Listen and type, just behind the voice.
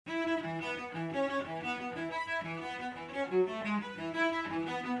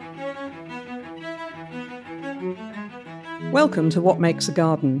Welcome to What Makes a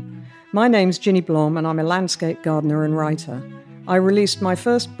Garden. My name's Ginny Blom and I'm a landscape gardener and writer. I released my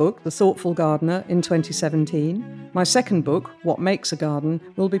first book, The Thoughtful Gardener, in 2017. My second book, What Makes a Garden,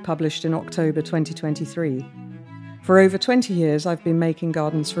 will be published in October 2023. For over 20 years, I've been making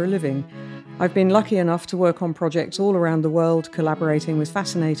gardens for a living. I've been lucky enough to work on projects all around the world, collaborating with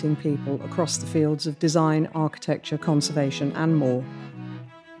fascinating people across the fields of design, architecture, conservation, and more.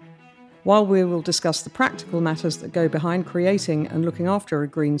 While we will discuss the practical matters that go behind creating and looking after a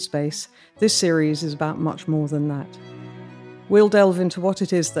green space, this series is about much more than that. We'll delve into what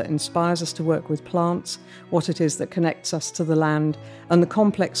it is that inspires us to work with plants, what it is that connects us to the land, and the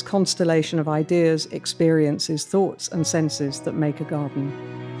complex constellation of ideas, experiences, thoughts, and senses that make a garden.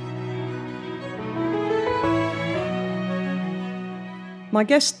 My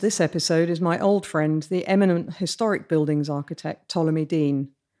guest this episode is my old friend, the eminent historic buildings architect Ptolemy Dean.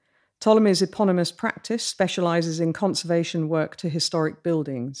 Ptolemy's eponymous practice specialises in conservation work to historic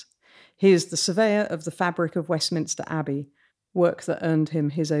buildings. He is the surveyor of the fabric of Westminster Abbey, work that earned him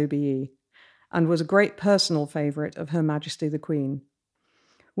his OBE, and was a great personal favourite of Her Majesty the Queen.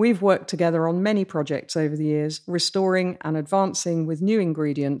 We've worked together on many projects over the years, restoring and advancing with new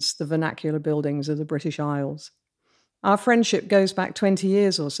ingredients the vernacular buildings of the British Isles. Our friendship goes back 20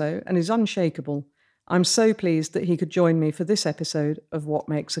 years or so and is unshakable. I'm so pleased that he could join me for this episode of What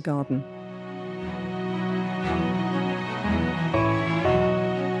Makes a Garden.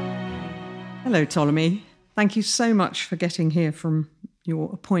 Hello, Ptolemy. Thank you so much for getting here from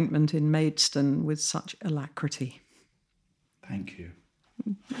your appointment in Maidstone with such alacrity. Thank you.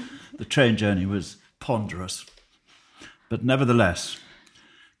 The train journey was ponderous, but nevertheless,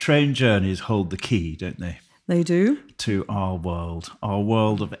 train journeys hold the key, don't they? They do. To our world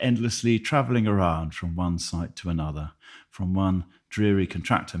of endlessly travelling around from one site to another, from one dreary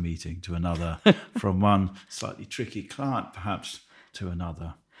contractor meeting to another, from one slightly tricky client perhaps to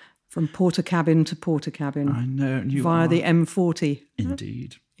another. From porter cabin to porter cabin. I know. And you via are. The M40.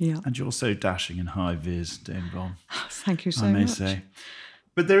 Indeed. Yeah. And you're so dashing and high vis, Dame Blom. Thank you so much. I may say.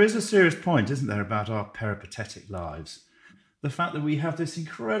 But there is a serious point, isn't there, about our peripatetic lives. The fact that we have this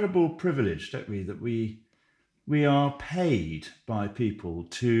incredible privilege, don't we, that we are paid by people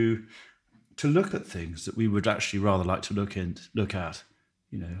to look at things that we would actually rather like to look at,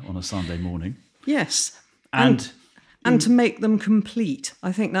 on a Sunday morning. Yes. And to make them complete.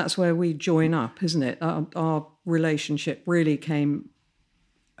 I think that's where we join up, isn't it? Our relationship really came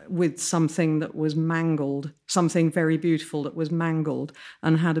with something that was mangled, something very beautiful that was mangled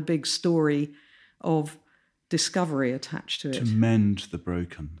and had a big story of discovery attached to it. To mend the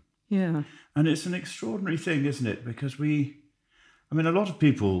broken. Yeah. And it's an extraordinary thing, isn't it? Because a lot of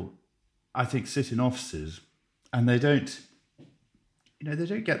people, I think, sit in offices and they don't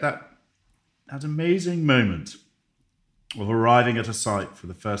get that amazing moment of arriving at a site for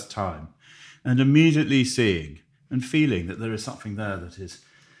the first time and immediately seeing and feeling that there is something there that is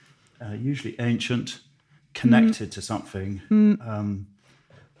usually ancient, connected to something.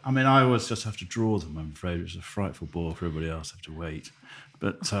 I always just have to draw them, I'm afraid. It's a frightful bore for everybody else. I have to wait.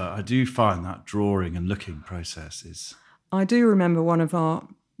 But I do find that drawing and looking process is... I do remember one of our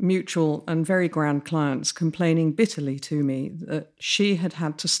mutual and very grand clients complaining bitterly to me that she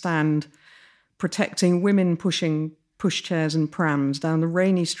had to stand protecting women pushing pushchairs and prams down the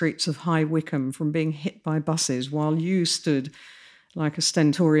rainy streets of High Wycombe from being hit by buses while you stood like a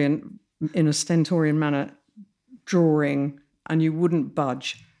stentorian, in a stentorian manner, drawing, and you wouldn't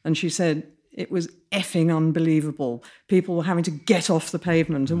budge. And she said it was effing unbelievable. People were having to get off the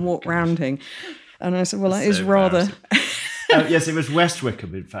pavement and walk rounding. And I said, well, that is rather... yes, it was West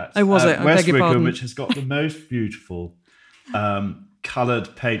Wycombe, in fact. Oh, was it? I West beg your Wycombe, pardon. which has got the most beautiful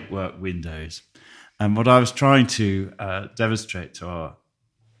coloured paintwork windows. And what I was trying to demonstrate to our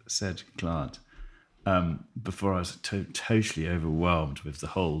said client before I was totally overwhelmed with the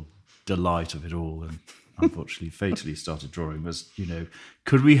whole delight of it all and unfortunately fatally started drawing was,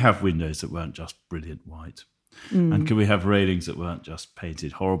 could we have windows that weren't just brilliant white? And could we have railings that weren't just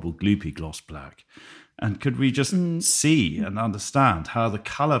painted horrible gloopy gloss black? And could we just see and understand how the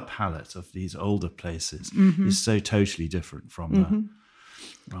colour palette of these older places is so totally different from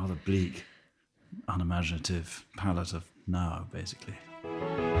the rather bleak, unimaginative palette of now, basically.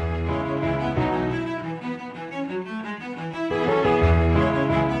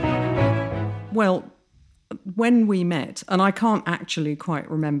 Well, when we met, and I can't actually quite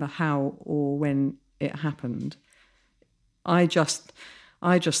remember how or when it happened, I just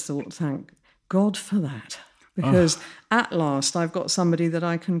thought, thank God for that. Because at last I've got somebody that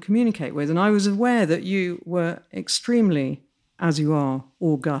I can communicate with. And I was aware that you were extremely, as you are,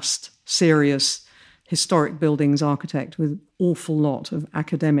 august, serious, historic buildings architect with an awful lot of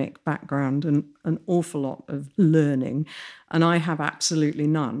academic background and an awful lot of learning, and I have absolutely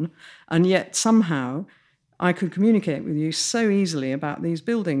none. And yet somehow I could communicate with you so easily about these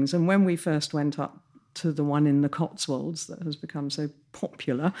buildings. And when we first went up to the one in the Cotswolds that has become so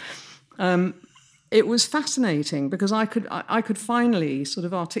popular, it was fascinating because I could finally sort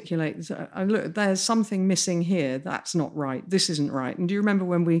of articulate, look, there's something missing here. That's not right. This isn't right. And do you remember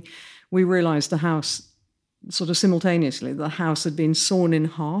when we realised the house, sort of simultaneously, the house had been sawn in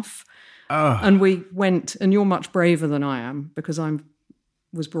half? Oh. And we went, and you're much braver than I am because I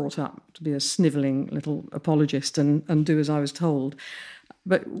was brought up to be a snivelling little apologist and do as I was told.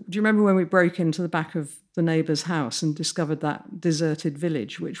 But do you remember when we broke into the back of the neighbour's house and discovered that deserted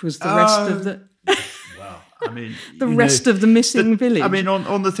village, which was the rest of the... Well, I mean... the rest of the missing village. I mean,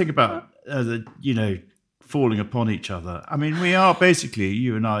 on the thing about, falling upon each other, I mean, we are basically,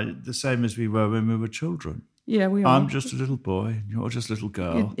 you and I, the same as we were when we were children. Yeah, we are. I'm just a little boy, you're just a little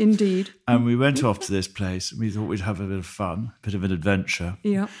girl. Indeed. And we went off to this place and we thought we'd have a bit of fun, a bit of an adventure.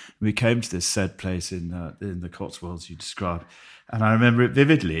 Yeah. We came to this said place in the Cotswolds you described. And I remember it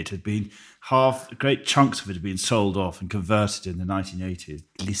vividly. It had been great chunks of it had been sold off and converted in the 1980s.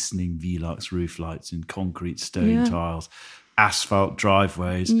 Glistening Velux roof lights in concrete stone tiles, asphalt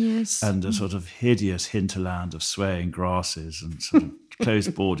driveways, and a sort of hideous hinterland of swaying grasses and sort of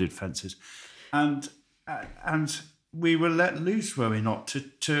closed boarded fences. And we were let loose, were we not,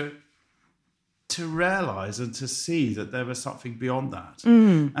 to realise and to see that there was something beyond that.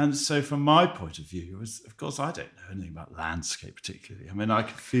 Mm. And so from my point of view, of course, I don't know anything about landscape particularly. I mean, I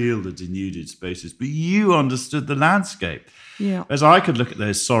could feel the denuded spaces, but you understood the landscape. Yeah. As I could look at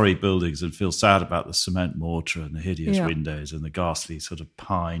those sorry buildings and feel sad about the cement mortar and the hideous windows and the ghastly sort of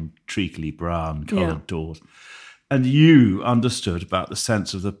pine, treacly brown coloured doors. And you understood about the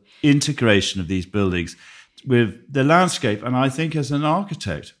sense of the integration of these buildings with the landscape. And I think as an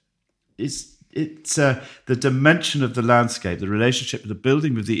architect, it's the dimension of the landscape, the relationship of the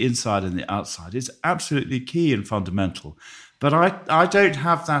building with the inside and the outside is absolutely key and fundamental. But I don't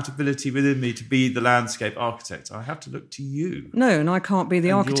have that ability within me to be the landscape architect. I have to look to you. No, and I can't be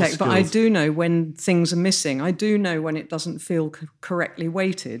the architect, but I do know when things are missing. I do know when it doesn't feel correctly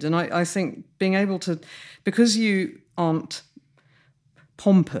weighted. And I think being able to, because you aren't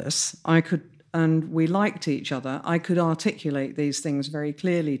pompous, and we liked each other, I could articulate these things very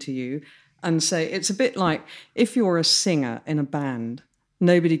clearly to you and say, it's a bit like if you're a singer in a band,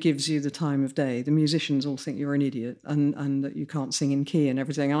 nobody gives you the time of day. The musicians all think you're an idiot and that you can't sing in key and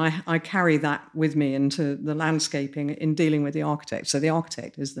everything. And I carry that with me into the landscaping in dealing with the architect. So the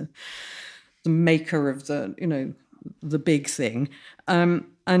architect is the maker of the big thing.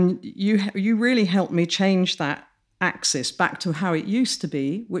 And you really helped me change that axis back to how it used to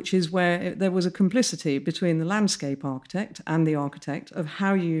be, which is where there was a complicity between the landscape architect and the architect of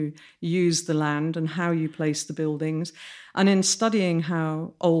how you use the land and how you place the buildings. And in studying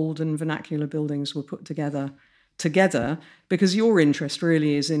how old and vernacular buildings were put together, because your interest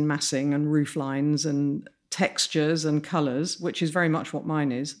really is in massing and roof lines and textures and colours, which is very much what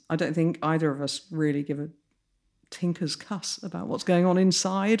mine is. I don't think either of us really give a tinker's cuss about what's going on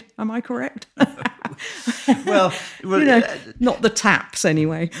inside. Am I correct? well, not the taps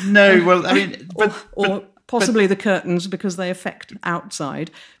anyway. No, well, I mean, or possibly the curtains because they affect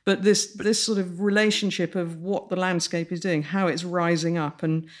outside. But this sort of relationship of what the landscape is doing, how it's rising up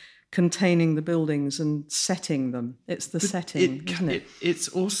and containing the buildings and setting them. It's the setting, isn't it? It's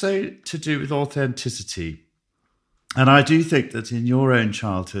also to do with authenticity. And I do think that in your own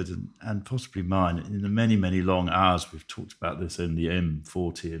childhood and possibly mine, in the many, many long hours, we've talked about this in the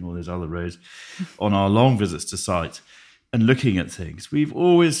M40 and all those other roads, on our long visits to site and looking at things, we've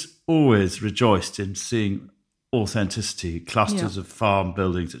always rejoiced in seeing authenticity, clusters of farm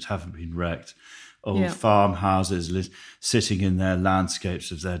buildings that haven't been wrecked, old farmhouses sitting in their landscapes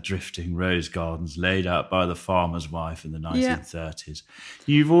of their drifting rose gardens laid out by the farmer's wife in the 1930s.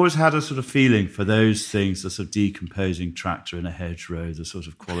 You've always had a sort of feeling for those things, the sort of decomposing tractor in a hedgerow, the sort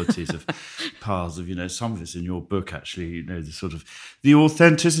of qualities of piles of, some of it's in your book actually, the sort of the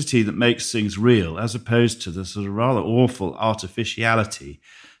authenticity that makes things real as opposed to the sort of rather awful artificiality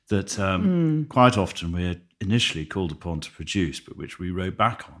that quite often we're initially called upon to produce, but which we row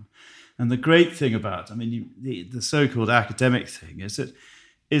back on. And the great thing about, the so-called academic thing is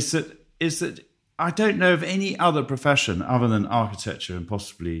that I don't know of any other profession other than architecture and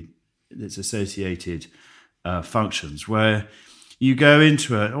possibly its associated functions where you go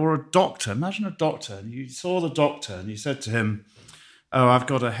into or a doctor. Imagine a doctor, and you saw the doctor, and you said to him, oh, I've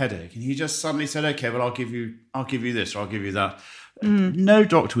got a headache. And he just suddenly said, okay, well, I'll give you this, or I'll give you that. No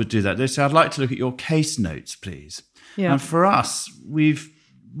doctor would do that. They say, I'd like to look at your case notes, please. Yeah. And for us, we've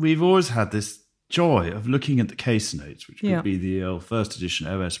always had this joy of looking at the case notes, which could be the first edition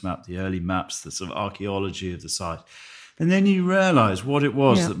OS map, the early maps, the sort of archaeology of the site. And then you realise what it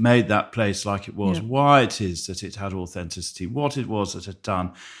was that made that place like it was, why it is that it had authenticity, what it was that had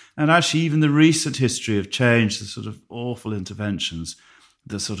done. And actually even the recent history of change, the sort of awful interventions,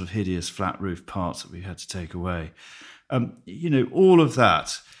 the sort of hideous flat roof parts that we had to take away. All of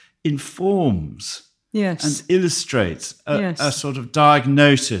that informs and illustrates a sort of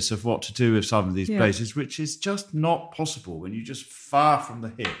diagnosis of what to do with some of these places, which is just not possible when you just far from the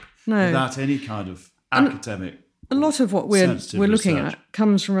hip without any kind of academic. A lot of what we're looking at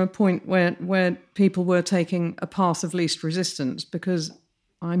comes from a point where people were taking a path of least resistance, because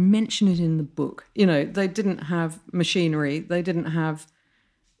I mention it in the book. They didn't have machinery. They didn't have.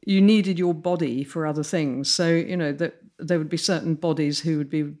 You needed your body for other things. So, that there would be certain bodies who would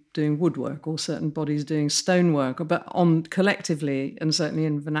be doing woodwork, or certain bodies doing stonework, but on collectively, and certainly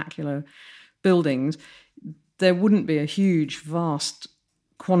in vernacular buildings, there wouldn't be a huge, vast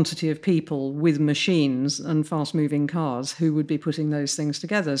quantity of people with machines and fast-moving cars who would be putting those things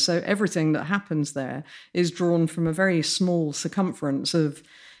together. So everything that happens there is drawn from a very small circumference of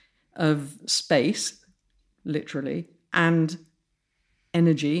space, literally, and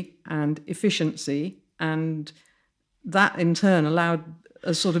energy and efficiency, and that in turn allowed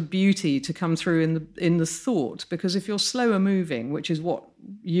a sort of beauty to come through in the thought. Because if you're slower moving, which is what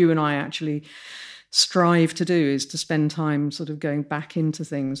you and I actually strive to do, is to spend time sort of going back into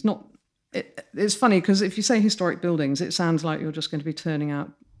things. It's funny because if you say historic buildings, it sounds like you're just going to be turning out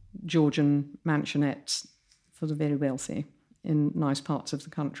Georgian mansionettes for the very wealthy in nice parts of the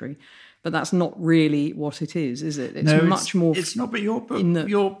country. But that's not really what it is it? It's much more. It's not. But your book in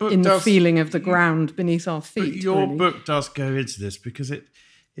the feeling of the ground beneath our feet. But your book does go into this because it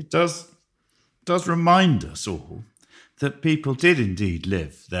does remind us all that people did indeed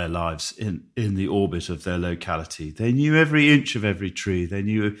live their lives in the orbit of their locality. They knew every inch of every tree. They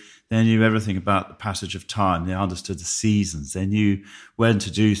knew everything about the passage of time. They understood the seasons. They knew when to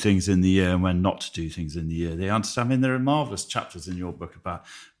do things in the year and when not to do things in the year. They understand. I mean, there are marvellous chapters in your book about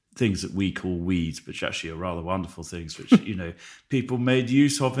things that we call weeds, which actually are rather wonderful things, which people made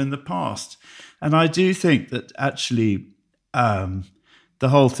use of in the past. And I do think that actually the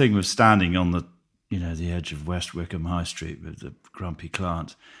whole thing with standing on the edge of West Wickham High Street with the grumpy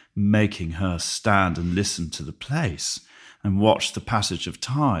client, making her stand and listen to the place and watch the passage of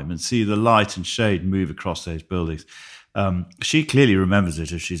time and see the light and shade move across those buildings. She clearly remembers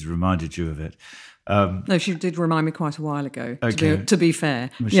it if she's reminded you of it. No, she did remind me quite a while ago, to be fair.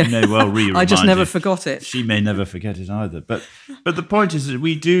 Well, she may well re-remind I just never you. Forgot it. She may never forget it either. But the point is that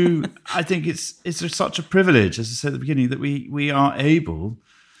we do, I think it's such a privilege, as I said at the beginning, that we are able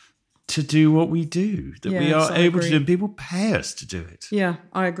to do what we do, that we are able to do, and people pay us to do it. Yeah,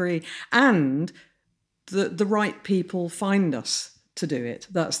 I agree. And the right people find us to do it.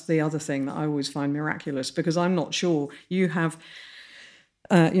 That's the other thing that I always find miraculous, because I'm not sure you have...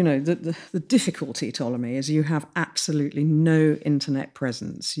 the difficulty, Ptolemy, is you have absolutely no internet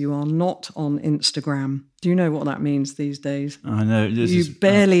presence. You are not on Instagram. Do you know what that means these days? I know. You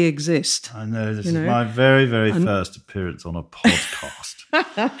barely exist. I know. This is my very, very first appearance on a podcast.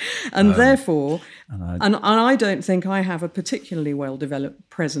 And therefore, and I don't think I have a particularly well-developed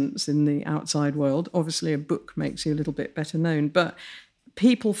presence in the outside world. Obviously, a book makes you a little bit better known, but...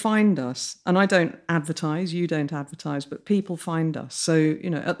 people find us, and I don't advertise, you don't advertise, but people find us. So,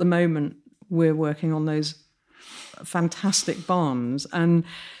 at the moment, we're working on those fantastic barns, and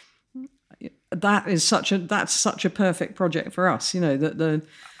that's such a perfect project for us, to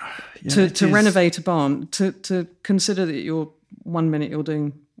renovate a barn, to consider that you're 1 minute you're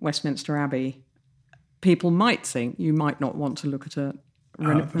doing Westminster Abbey. People might think you might not want to look at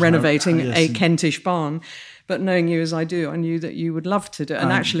renovating a Kentish barn, but knowing you as I do, I knew that you would love to do it.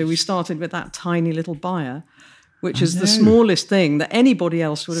 And actually, we started with that tiny little byre, which is the smallest thing that anybody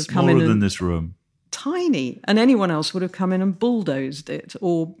else would have come in. Smaller than this room. Tiny. And anyone else would have come in and bulldozed it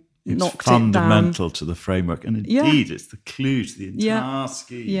or knocked it down. It's fundamental to the framework. And indeed, it's the clue to the entire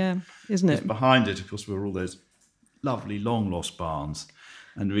scheme. Yeah, isn't it? Behind it, of course, were all those lovely long-lost barns.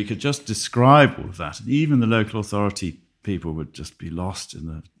 And we could just describe all of that. And even the local authority people would just be lost in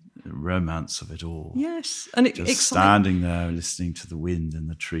the romance of it all. Yes, and just standing there listening to the wind in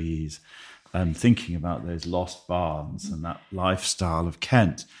the trees and thinking about those lost barns and that lifestyle of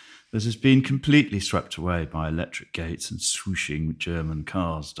Kent that has been completely swept away by electric gates and swooshing German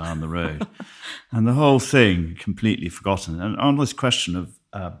cars down the road. And the whole thing completely forgotten. And on this question of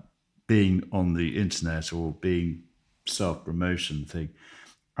being on the internet or being self-promotion thing,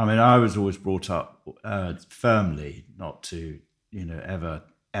 I mean, I was always brought up firmly not to,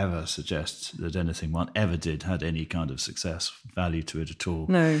 ever suggest that anything one ever did had any kind of success value to it at all.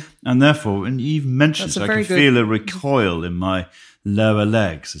 No. And therefore, when you even mentioned it, I could feel a recoil in my lower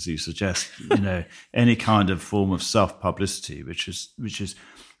legs as you suggest, any kind of form of self-publicity, which is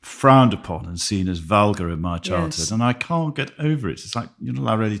frowned upon and seen as vulgar in my childhood. Yes. And I can't get over it. It's like, you're not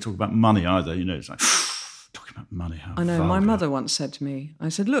allowed to really talk about money either. It's like, talking about money, how I know, vulgar. My mother once said to me, I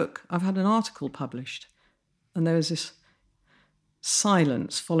said, look, I've had an article published. And there was this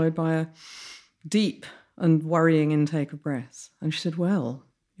silence followed by a deep and worrying intake of breath. And she said, well,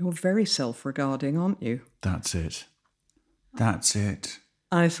 you're very self-regarding, aren't you? That's it.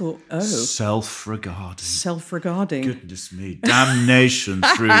 I thought, oh. Self-regarding. Self-regarding. Goodness me. Damnation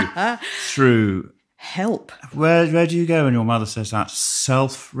through... Help. Where do you go when your mother says that?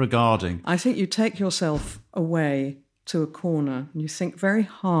 Self-regarding. I think you take yourself away to a corner and you think very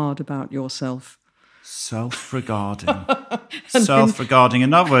hard about yourself. Self-regarding. Self-regarding.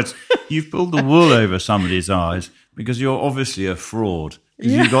 In other words, you've pulled the wool over somebody's eyes because you're obviously a fraud.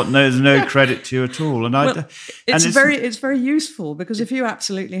 Yeah. There's no credit to you at all. And it's very useful because if you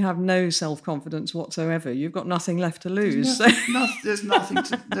absolutely have no self-confidence whatsoever, you've got nothing left to lose. There's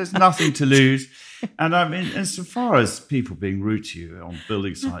nothing to lose. And I mean, as far as people being rude to you on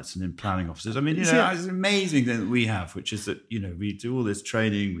building sites and in planning offices, I mean, it's an amazing thing that we have, which is that, we do all this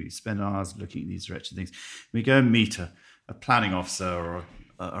training, we spend hours looking at these wretched things. We go and meet a planning officer or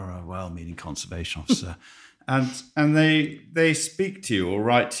a well-meaning conservation officer, and they speak to you or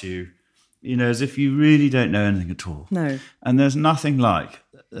write to you, as if you really don't know anything at all. No. And there's nothing like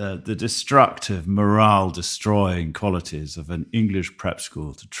the destructive, morale-destroying qualities of an English prep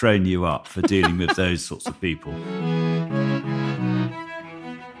school to train you up for dealing with those sorts of people.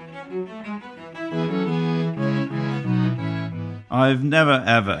 I've never,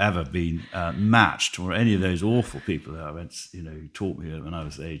 ever, ever been matched, or any of those awful people that I went, who taught me when I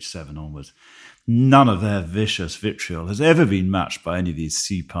was age 7 onwards. None of their vicious vitriol has ever been matched by any of these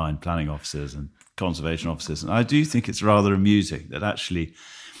supine planning officers and conservation officers. And I do think it's rather amusing that actually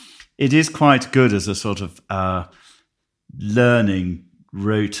it is quite good as a sort of learning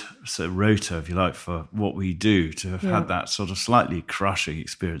rota, if you like, for what we do, to have had that sort of slightly crushing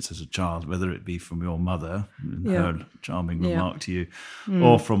experience as a child, whether it be from your mother and her charming remark to you,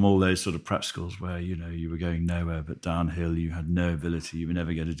 or from all those sort of prep schools where, you were going nowhere but downhill, you had no ability, you were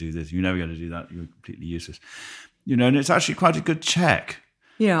never going to do this, you were never going to do that, you were completely useless. And it's actually quite a good check.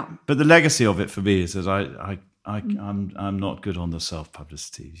 Yeah. But the legacy of it for me is that I'm not good on the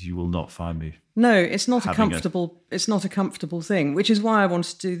self-publicity. You will not find me. No, it's not a comfortable thing, which is why I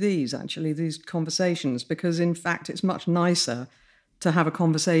wanted to do these conversations, because in fact it's much nicer to have a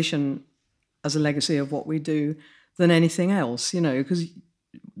conversation as a legacy of what we do than anything else, because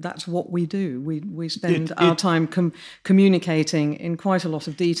that's what we do. We spend our time communicating in quite a lot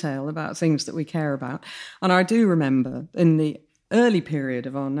of detail about things that we care about. And I do remember in the early period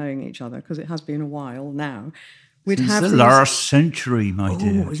of our knowing each other, because it has been a while now, Since the last century, my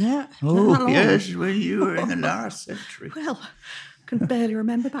dear. Oh, is that? Oh, yes, when you were in the last century. Well, I can barely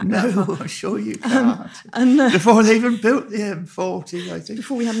remember back that far. No, I'm sure you can't. Before they even built the M40, I think.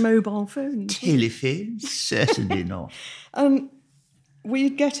 Before we had mobile phones. Telephones? Certainly not.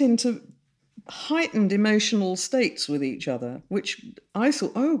 We get into heightened emotional states with each other, which I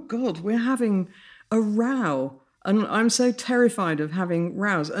thought, oh, God, we're having a row. And I'm so terrified of having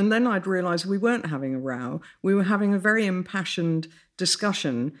rows. And then I'd realised we weren't having a row. We were having a very impassioned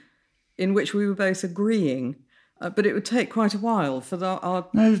discussion in which we were both agreeing. But it would take quite a while for our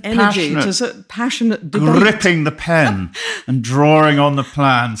energy to passionate debate. Gripping the pen and drawing on the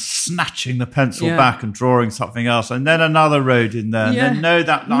plan, snatching the pencil back and drawing something else. And then another road in there. And then, no,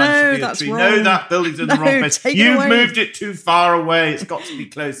 that line should be a tree. Wrong. No, that building's in the wrong place. You've moved it too far away. It's got to be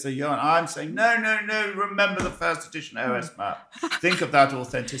closer. I'm saying, no. Remember the first edition OS map. Think of that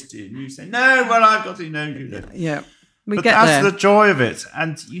authenticity. And you say, no, well, I've got to know you know. Yeah. But that's the joy of it.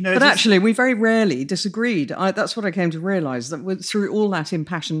 And, But actually, we very rarely disagreed. That's what I came to realise, that through all that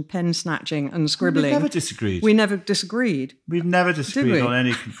impassioned pen snatching and scribbling... We never disagreed. We've never disagreed on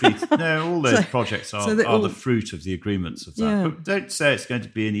any complete... No, all those projects are the fruit of the agreements of that. Yeah. But don't say it's going to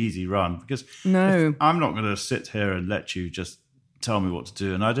be an easy run, because I'm not going to sit here and let you just tell me what to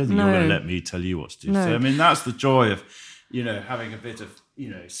do, and I don't think you're going to let me tell you what to do. No. So, I mean, that's the joy of having a bit of,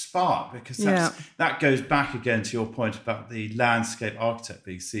 spark, because that goes back again to your point about the landscape architect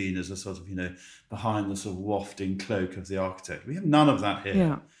being seen as a sort of, behind the sort of wafting cloak of the architect. We have none of that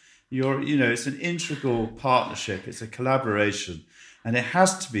here. Yeah. It's an integral partnership. It's a collaboration, and it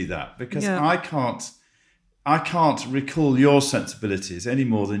has to be that, because I can't recall your sensibilities any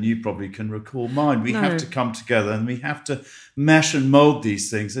more than you probably can recall mine. We have to come together, and we have to mesh and mold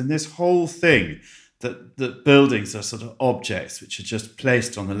these things. And this whole thing that buildings are sort of objects which are just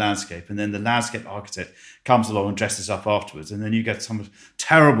placed on the landscape, and then the landscape architect comes along and dresses up afterwards, and then you get some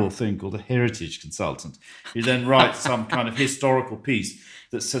terrible thing called a heritage consultant who then writes some kind of historical piece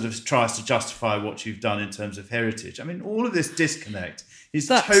that sort of tries to justify what you've done in terms of heritage. I mean, all of this disconnect is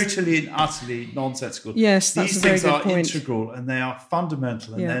totally and utterly nonsensical. Yes, that's These a very things good are point. Integral, and they are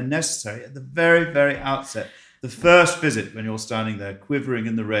fundamental, and they're necessary at the very, very outset. The first visit, when you're standing there quivering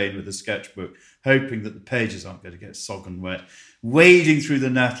in the rain with a sketchbook, hoping that the pages aren't going to get soggy wet, wading through the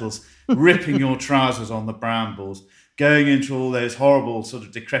nettles, ripping your trousers on the brambles, going into all those horrible sort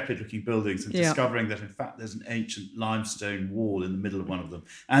of decrepit-looking buildings and discovering that, in fact, there's an ancient limestone wall in the middle of one of them,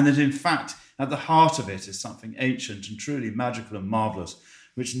 and that, in fact, at the heart of it is something ancient and truly magical and marvellous,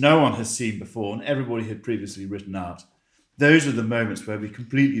 which no one has seen before and everybody had previously written out. Those are the moments where we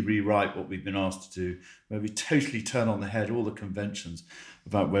completely rewrite what we've been asked to do, where we totally turn on the head all the conventions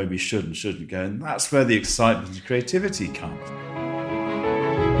about where we should and shouldn't go. And that's where the excitement and creativity comes.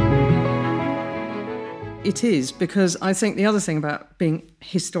 It is, because I think the other thing about being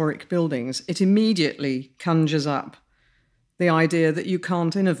historic buildings, it immediately conjures up the idea that you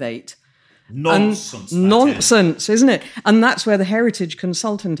can't innovate. Nonsense, isn't it? And that's where the heritage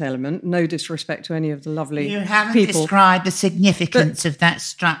consultant element, no disrespect to any of the lovely people. You haven't described the significance of that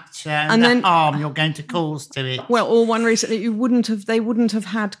structure and the harm you're going to cause to it. Well, or one reason that they wouldn't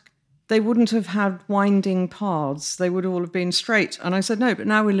have had winding paths. They would all have been straight. And I said, no, but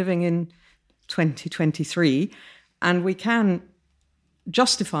now we're living in 2023 and we can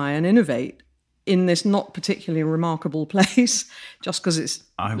justify and innovate in this not particularly remarkable place just because it's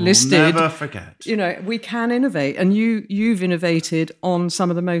listed. I will never forget. We can innovate, and you've innovated on some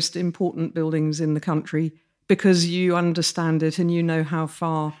of the most important buildings in the country because you understand it and you know how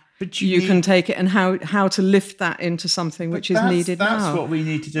far you can take it and how to lift that into something which is needed now. That's what we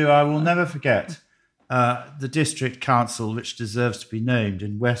need to do. I will never forget the district council, which deserves to be named,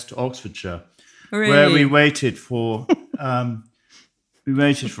 in West Oxfordshire, where we waited for... We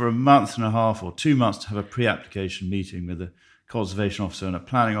waited for a month and a half or 2 months to have a pre-application meeting with a conservation officer and a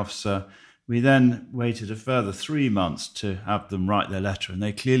planning officer. We then waited a further 3 months to have them write their letter, and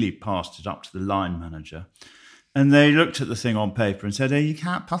they clearly passed it up to the line manager. And they looked at the thing on paper and said, you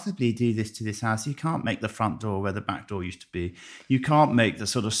can't possibly do this to this house. You can't make the front door where the back door used to be. You can't make the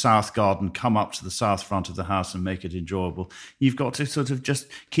sort of south garden come up to the south front of the house and make it enjoyable. You've got to sort of just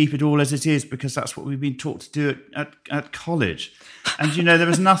keep it all as it is, because that's what we've been taught to do at college. And, there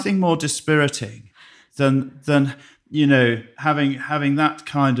was nothing more dispiriting than having that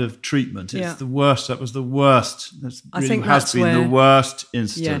kind of treatment. It's the worst. That was the worst. That really has been the worst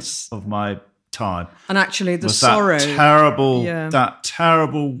instance of my time. And actually the sorrow. That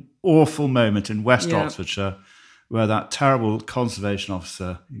terrible, awful moment in West Oxfordshire where that terrible conservation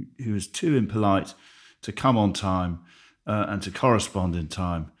officer who was too impolite to come on time and to correspond in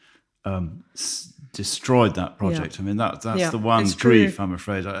time destroyed that project. I mean, that's the one grief, I'm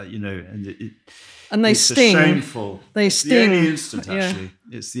afraid. And they sting. Shameful. They sting. The only instant, actually.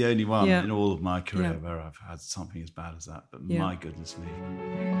 It's the only one in all of my career where I've had something as bad as that. But my goodness me.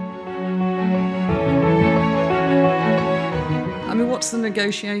 I mean, what's the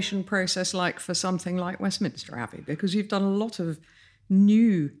negotiation process like for something like Westminster Abbey? Because you've done a lot of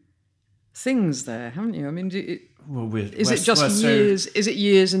new things there, haven't you? I mean, is it just years? Is it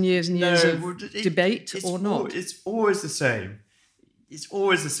years and years and years of debate or not? It's always the same. It's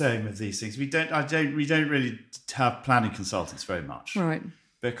always the same with these things. We don't really have planning consultants very much, right?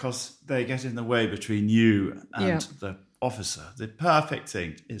 Because they get in the way between you and the officer. The perfect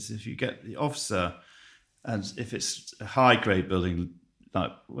thing is if you get the officer, and if it's a high-grade building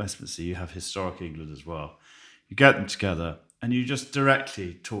like Westminster, you have Historic England as well. You get them together and you just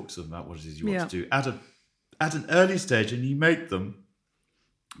directly talk to them about what it is you want to do at an early stage, and you make them,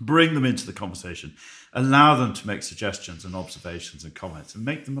 bring them into the conversation, allow them to make suggestions and observations and comments, and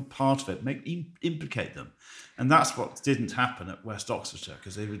make them a part of it, implicate them. And that's what didn't happen at West Oxfordshire,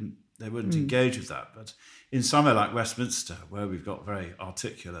 because they wouldn't engage with that. But in somewhere like Westminster, where we've got very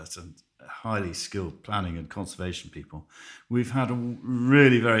articulate and highly skilled planning and conservation people, we've had a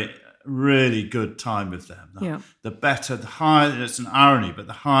really very really good time with them. Yeah. The better, the higher, it's an irony, but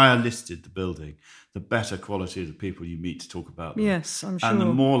the higher listed the building, the better quality of the people you meet to talk about them. Yes, I'm sure. And the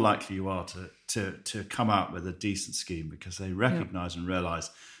more likely you are to come out with a decent scheme, because they recognise and realise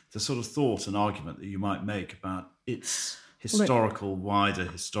the sort of thought and argument that you might make about its wider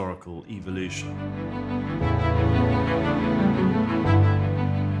historical evolution.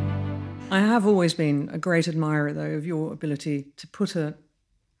 I have always been a great admirer, though, of your ability to put an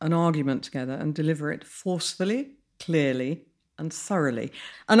argument together and deliver it forcefully, clearly, and thoroughly.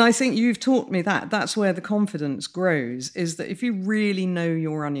 And I think you've taught me that. That's where the confidence grows, is that if you really know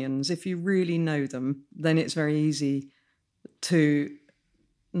your onions, if you really know them, then it's very easy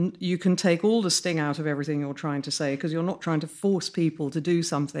you can take all the sting out of everything you're trying to say, because you're not trying to force people to do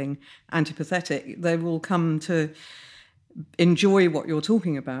something antipathetic. They will come to enjoy what you're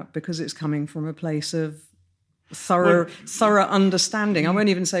talking about because it's coming from a place of thorough understanding. I won't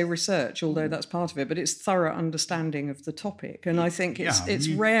even say research, although that's part of it, but it's thorough understanding of the topic. And I think it's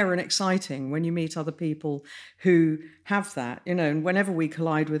rare and exciting when you meet other people who have that, and whenever we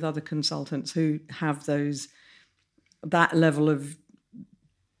collide with other consultants who have that level of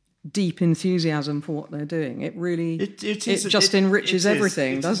deep enthusiasm for what they're doing, it really it enriches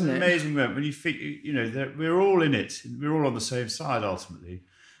everything, doesn't it? It's an amazing moment when you think, we're all in it. We're all on the same side ultimately.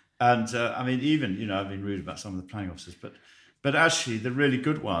 And even, I've been rude about some of the planning officers, but actually the really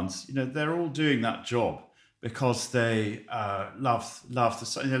good ones, they're all doing that job because they love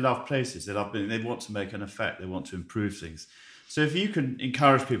places, they love building, they want to make an effect, they want to improve things. So if you can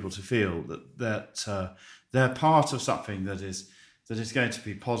encourage people to feel that they're part of something that is going to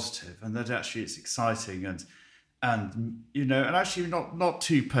be positive, and that actually it's exciting and actually not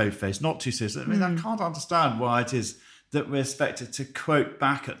too po-faced, not too serious. I mean, I can't understand why it is that we're expected to quote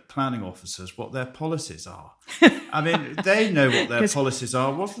back at planning officers what their policies are. I mean, they know what their policies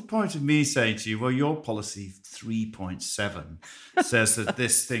are. What's the point of me saying to you, well, your policy 3.7 says that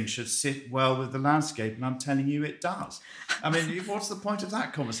this thing should sit well with the landscape, and I'm telling you it does. I mean, what's the point of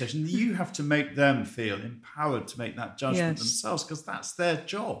that conversation? You have to make them feel empowered to make that judgment themselves, because that's their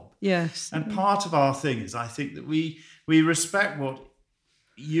job. Yes. And part of our thing is, I think that we respect what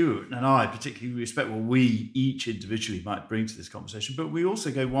you and I particularly respect what we each individually might bring to this conversation, but we also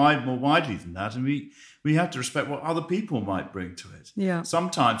go more widely than that, and we have to respect what other people might bring to it. Yeah.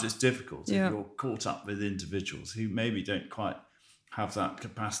 Sometimes it's difficult if you're caught up with individuals who maybe don't quite have that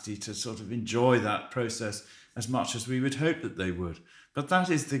capacity to sort of enjoy that process as much as we would hope that they would. But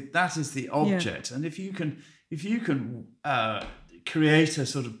that is the object, and if you can create a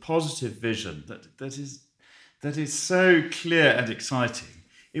sort of positive vision that is so clear and exciting,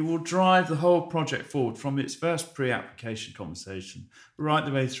 it will drive the whole project forward from its first pre-application conversation right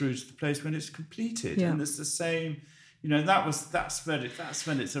the way through to the place when it's completed. Yeah. And it's the same, that's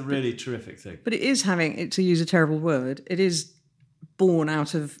when it's a really terrific thing. But it is to use a terrible word, it is born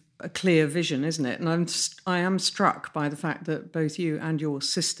out of a clear vision, isn't it? And I am struck by the fact that both you and your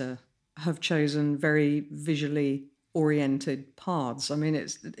sister have chosen very visually oriented paths. I mean,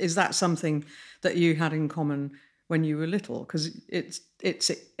 is that something that you had in common when you were little? Because it's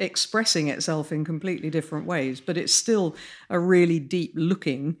expressing itself in completely different ways, but it's still a really deep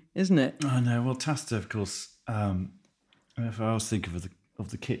looking, isn't it? I know. Well, Tasta, of course, if I was thinking of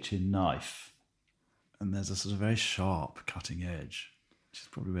the kitchen knife, and there's a sort of very sharp cutting edge, which is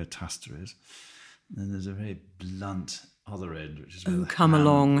probably where Tasta is. And then there's a very blunt other end, which is where the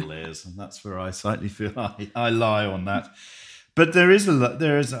handle is, and that's where I slightly feel I lie on that. But there is.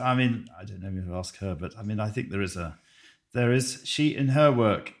 I mean, I don't know if you ask her, but I mean, I think there is. She in her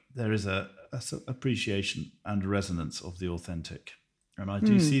work there is a appreciation and resonance of the authentic, and I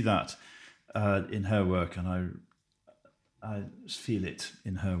do see that in her work, and I feel it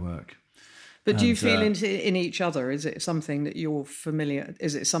in her work. But do you feel it in each other? Is it something that you're familiar?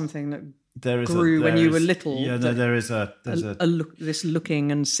 Is it something that grew when you were little? Yeah, no, there is a look, this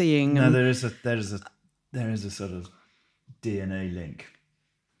looking and seeing. No, there is a sort of DNA link.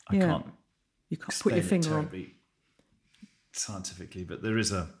 You can't put your finger on scientifically, but there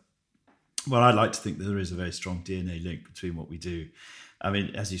is I'd like to think that there is a very strong DNA link between what we do. I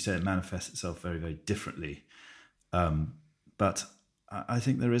mean, as you say, it manifests itself very, very differently. But I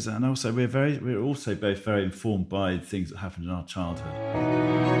think there is, and also we're also both very informed by things that happened in our childhood.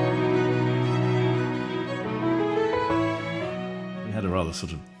 We had a rather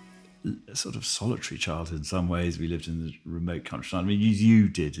sort of solitary childhood in some ways. We lived in the remote countryside. I mean, you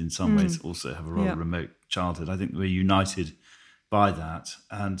did in some ways also have a rather remote childhood. I think we're united by that,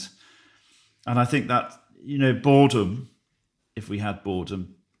 and I think that boredom. If we had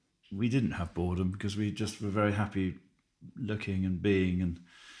boredom, we didn't have boredom because we just were very happy looking and being, and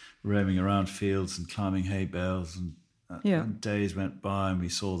roaming around fields and climbing hay bales, and days went by and we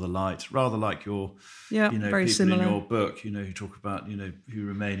saw the light, rather like your, very people similar. in your book, who talk about, who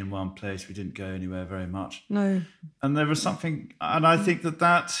remain in one place. We didn't go anywhere very much. No. And there was something, and I think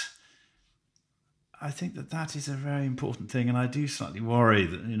that is a very important thing. And I do slightly worry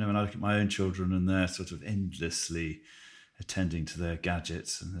that, when I look at my own children and they're sort of endlessly attending to their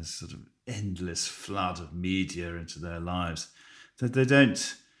gadgets and there's sort of endless flood of media into their lives, that they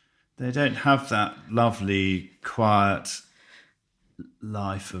don't have that lovely, quiet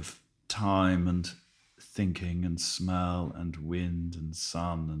life of time and thinking and smell and wind and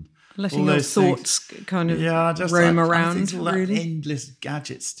sun and letting your thoughts kind of roam around. All that endless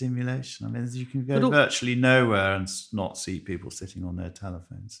gadget stimulation. I mean, you can go virtually nowhere and not see people sitting on their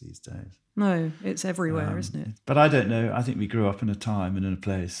telephones these days. No, it's everywhere, isn't it? But I don't know. I think we grew up in a time and in a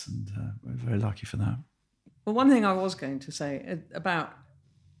place, and we're very lucky for that. Well, one thing I was going to say about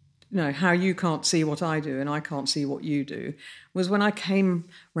how you can't see what I do and I can't see what you do was when I came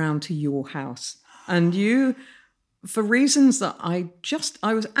round to your house, and you, for reasons that I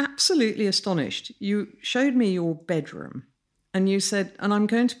was absolutely astonished, you showed me your bedroom and you said, and I'm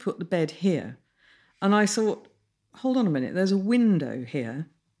going to put the bed here. And I thought, hold on a minute, there's a window here,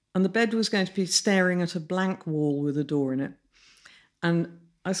 and the bed was going to be staring at a blank wall with a door in it. And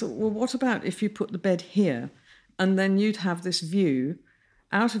I thought, well, what about if you put the bed here, and then you'd have this view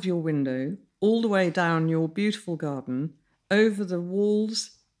out of your window, all the way down your beautiful garden, over the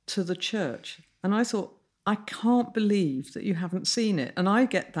walls to the church. And I thought, I can't believe that you haven't seen it. And I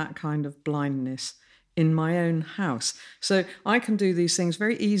get that kind of blindness in my own house. So I can do these things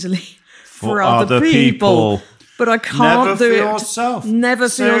very easily for other people. But I can't do it. Yourself. Never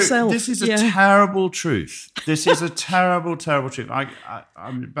for yourself. This is a terrible truth. This is a terrible, terrible truth.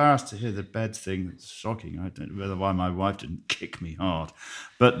 I'm embarrassed to hear the bed thing. It's shocking. I don't know why my wife didn't kick me hard.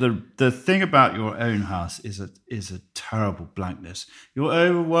 But the thing about your own house is a terrible blankness. You're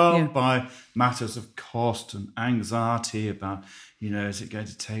overwhelmed by matters of cost and anxiety about, is it going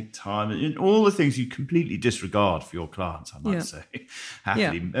to take time? And all the things you completely disregard for your clients, I might say.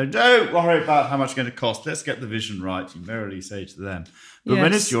 Happily. Don't worry about how much it's going to cost. Let's get the vision right, you merrily say to them. But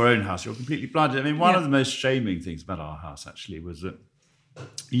when it's your own house, you're completely blinded. I mean, one of the most shaming things about our house, actually, was that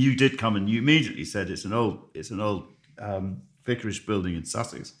you did come and you immediately said it's an old vicarage building in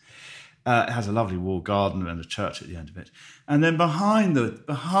Sussex. It has a lovely walled garden and a church at the end of it. And then behind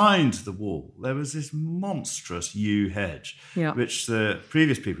the wall, there was this monstrous yew hedge, which the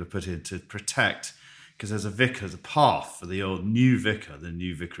previous people had put in to protect, because there's a path for the old new vicar, the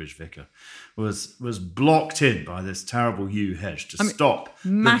new vicarage vicar, was blocked in by this terrible yew hedge to stop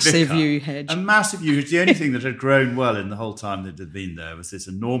massive the vicar. Yew hedge. A massive yew hedge. The only thing that had grown well in the whole time that it had been there was this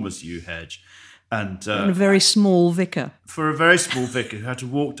enormous yew hedge. And a very small vicar. For a very small vicar who had to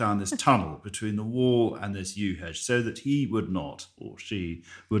walk down this tunnel between the wall and this yew hedge so that he would not, or she,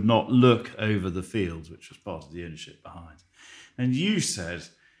 would not look over the fields, which was part of the ownership behind. And you said,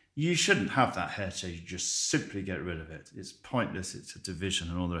 you shouldn't have that hedge, so you just simply get rid of it. It's pointless, it's a division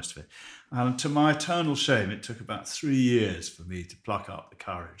and all the rest of it. And to my eternal shame, it took about 3 years for me to pluck up the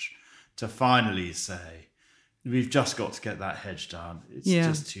courage to finally say, we've just got to get that hedge down. It's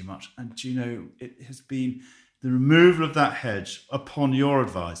just too much. And it has been the removal of that hedge, upon your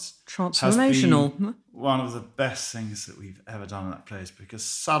advice, transformational. Has been one of the best things that we've ever done in that place, because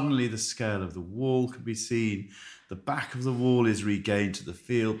suddenly the scale of the wall can be seen. The back of the wall is regained to the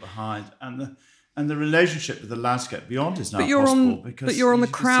field behind, and the relationship with the landscape beyond is now possible. But you're on the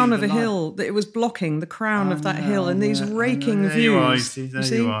crown of a hill. That it was blocking the crown of that hill, and these raking views. There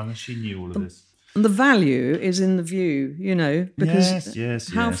you are. She knew all of this. And the value is in the view, because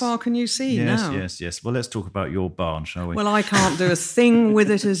how far can you see now? Yes. Well, let's talk about your barn, shall we? Well, I can't do a thing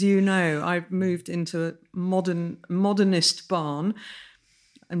with it, as you know. I've moved into a modernist barn.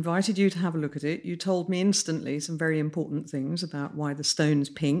 Invited you to have a look at it. You told me instantly some very important things about why the stone's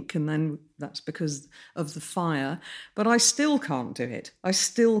pink, and then that's because of the fire. But I still can't do it. I'm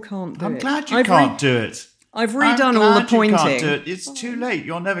glad you can't do it. I've redone all the pointing. You can't do it. It's too late.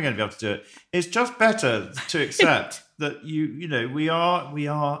 You're never going to be able to do it. It's just better to accept that we are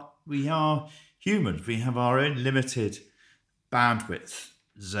humans. We have our own limited bandwidth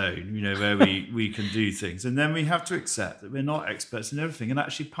zone, where we can do things, and then we have to accept that we're not experts in everything. And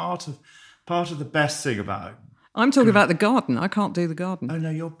actually, part of the best thing about I'm talking about the garden. I can't do the garden. Oh no,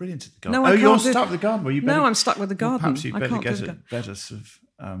 you're brilliant at the garden. No, you're stuck with the garden. Well, no, I'm stuck with the garden. Perhaps you better get a better sort of.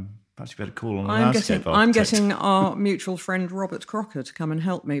 Perhaps you better call on a landscape architect. I'm getting our mutual friend Robert Crocker to come and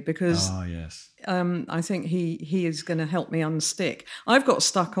help me, because I think he is going to help me unstick. I've got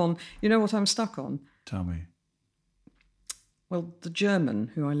stuck on. You know what I'm stuck on? Tell me. Well, the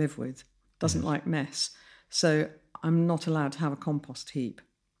German who I live with doesn't like mess. So I'm not allowed to have a compost heap.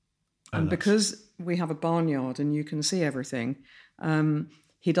 And because we have a barnyard and you can see everything,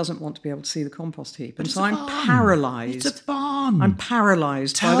 he doesn't want to be able to see the compost heap. And so I'm paralysed. It's a barn. I'm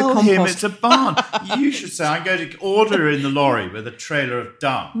paralysed by the Tell compost. him it's a barn. You should say, I'm going to order in the lorry with a trailer of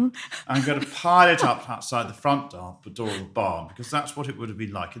dung. I'm going to pile it up outside the front door of the barn, because that's what it would have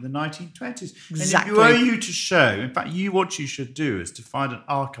been like in the 1920s. Exactly. And if you were to show, in fact, what you should do is to find an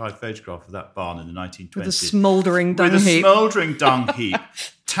archive photograph of that barn in the 1920s. With a smouldering dung With a heap. smouldering dung heap.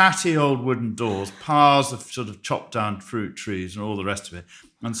 Tatty old wooden doors, piles of sort of chopped down fruit trees and all the rest of it,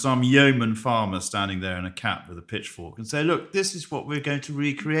 and some yeoman farmer standing there in a cap with a pitchfork and say, look, this is what we're going to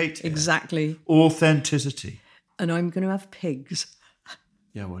recreate here. Exactly. Authenticity. And I'm going to have pigs.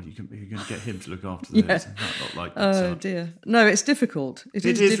 Yeah, well, you're going to get him to look after those. Yeah. And not like Oh, that. dear. No, it's difficult. It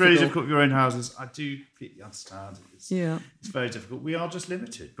is really difficult with your own houses. I do completely understand. It's very difficult. We are just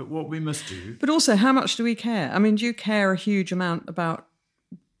limited. But what we must do... But also, how much do we care? I mean, do you care a huge amount about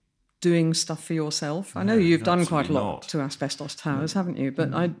doing stuff for yourself? I know you've done quite a lot to Asbestos Towers, haven't you?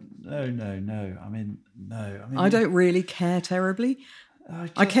 But No. I mean, I don't really care terribly.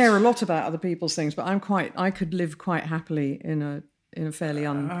 I care a lot about other people's things, but I could live quite happily in a fairly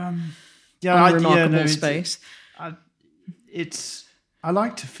unremarkable space. I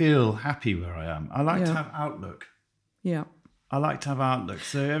like to feel happy where I am. I like to have outlook. Yeah. I like to have outlook.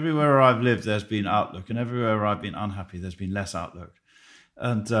 So everywhere I've lived, there's been outlook, and everywhere I've been unhappy, there's been less outlook.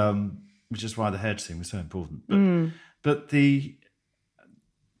 And which is why the hedge thing was so important. But I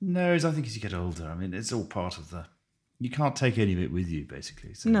think as you get older, I mean, it's all part of you can't take any of it with you,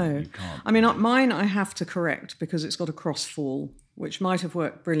 basically. So no. You can't. I mean, mine I have to correct because it's got a crossfall, which might have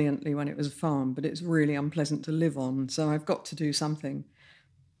worked brilliantly when it was a farm, but it's really unpleasant to live on. So I've got to do something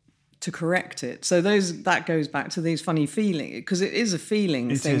to correct it. So that goes back to these funny feelings, because it is a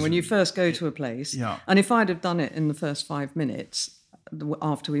feeling thing when you first go to a place. Yeah. And if I'd have done it in the first 5 minutes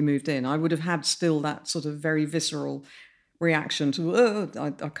after we moved in, I would have had still that sort of very visceral reaction to,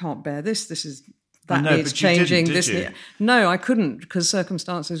 I can't bear this. This is that needs changing. No, I couldn't, because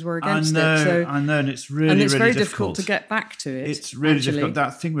circumstances were against it. So, I know, and it's really very difficult to get back to it. It's really difficult.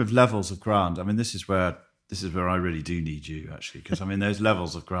 That thing with levels of ground. I mean, this is where I really do need you, actually, because I mean those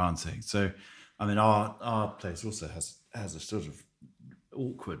levels of ground thing. So, I mean, our place also has a sort of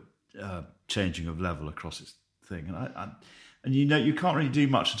awkward changing of level across its thing, and you can't really do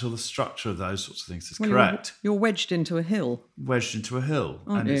much until the structure of those sorts of things is correct. You're wedged into a hill.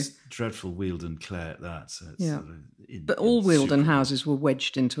 And it's dreadful Wealden clay at that. So it's sort of but all Wealden houses were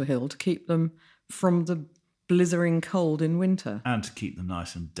wedged into a hill to keep them from the blithering cold in winter. And to keep them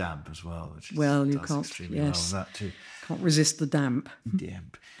nice and damp as well. Which you can't. Extremely well with that too. Can't resist the damp.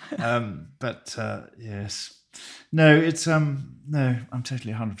 Damp. But yes. No, it's no, I'm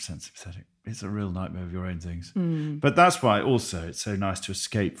totally 100% sympathetic. It's a real nightmare of your own things. But that's why also it's so nice to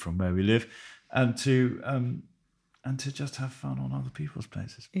escape from where we live and to just have fun on other people's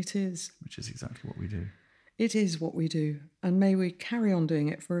places. It is. Which is exactly what we do. It is what we do. And may we carry on doing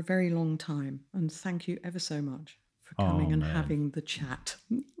it for a very long time. And thank you ever so much for coming and having the chat.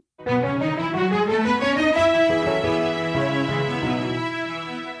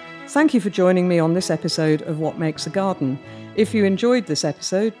 Thank you for joining me on this episode of What Makes a Garden. If you enjoyed this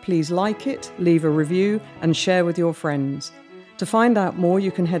episode, please like it, leave a review, and share with your friends. To find out more,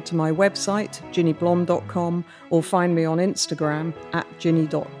 you can head to my website, ginnyblom.com, or find me on Instagram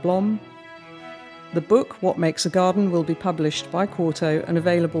 @ginny.blom. The book, What Makes a Garden, will be published by Quarto and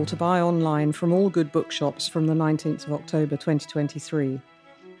available to buy online from all good bookshops from the 19th of October 2023.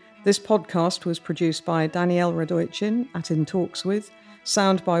 This podcast was produced by Danielle Radoichin at In Talks With,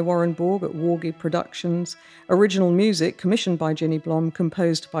 sound by Warren Borg at Wargy Productions, original music commissioned by Ginny Blom,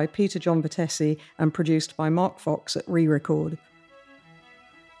 composed by Peter John Vitesi and produced by Mark Fox at Re-Record.